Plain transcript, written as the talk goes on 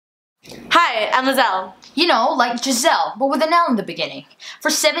Hi, I'm Liezl. You know, like Giselle, but with an L in the beginning. For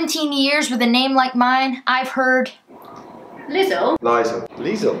 17 years with a name like mine, I've heard... Liezl. Liezl.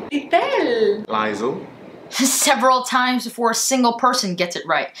 Liezl. Liezl. Liezl. several times before a single person gets it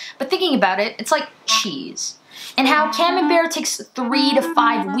right. But thinking about it, it's like cheese. And how Camembert takes 3 to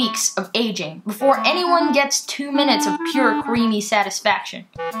 5 weeks of aging before anyone gets 2 minutes of pure creamy satisfaction.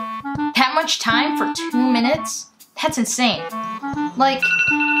 That much time for 2 minutes? That's insane. Like,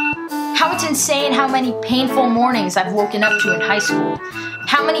 how it's insane how many painful mornings I've woken up to in high school.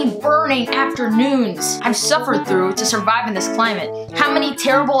 How many burning afternoons I've suffered through to survive in this climate. How many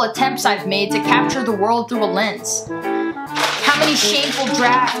terrible attempts I've made to capture the world through a lens. How many shameful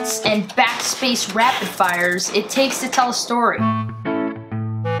drafts and backspace rapid fires it takes to tell a story.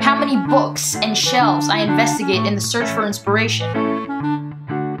 How many books and shelves I investigate in the search for inspiration.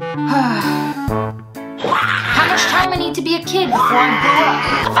 How much time I need to be a kid before I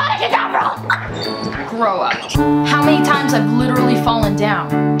grow up. How many times I've literally fallen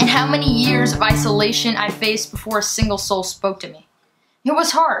down. And how many years of isolation I faced before a single soul spoke to me. It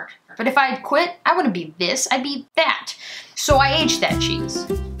was hard, but if I had quit, I wouldn't be this, I'd be that. So I aged that cheese.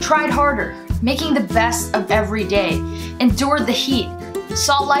 Tried harder, making the best of every day. Endured the heat,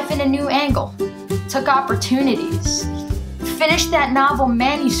 saw life in a new angle. Took opportunities. Finished that novel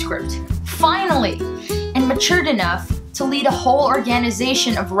manuscript, finally, and matured enough to lead a whole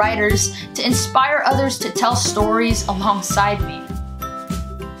organization of writers to inspire others to tell stories alongside me.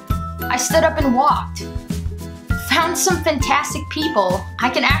 I stood up and walked. Found some fantastic people I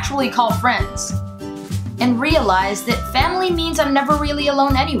can actually call friends. And realized that family means I'm never really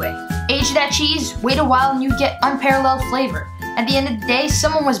alone anyway. Age that cheese, wait a while and you get unparalleled flavor. At the end of the day,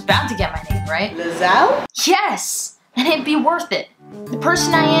 someone was bound to get my name, right? Liezl? Yes! And it'd be worth it. The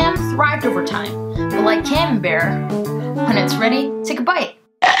person I am thrived over time. But like Camembert, when it's ready, take a bite.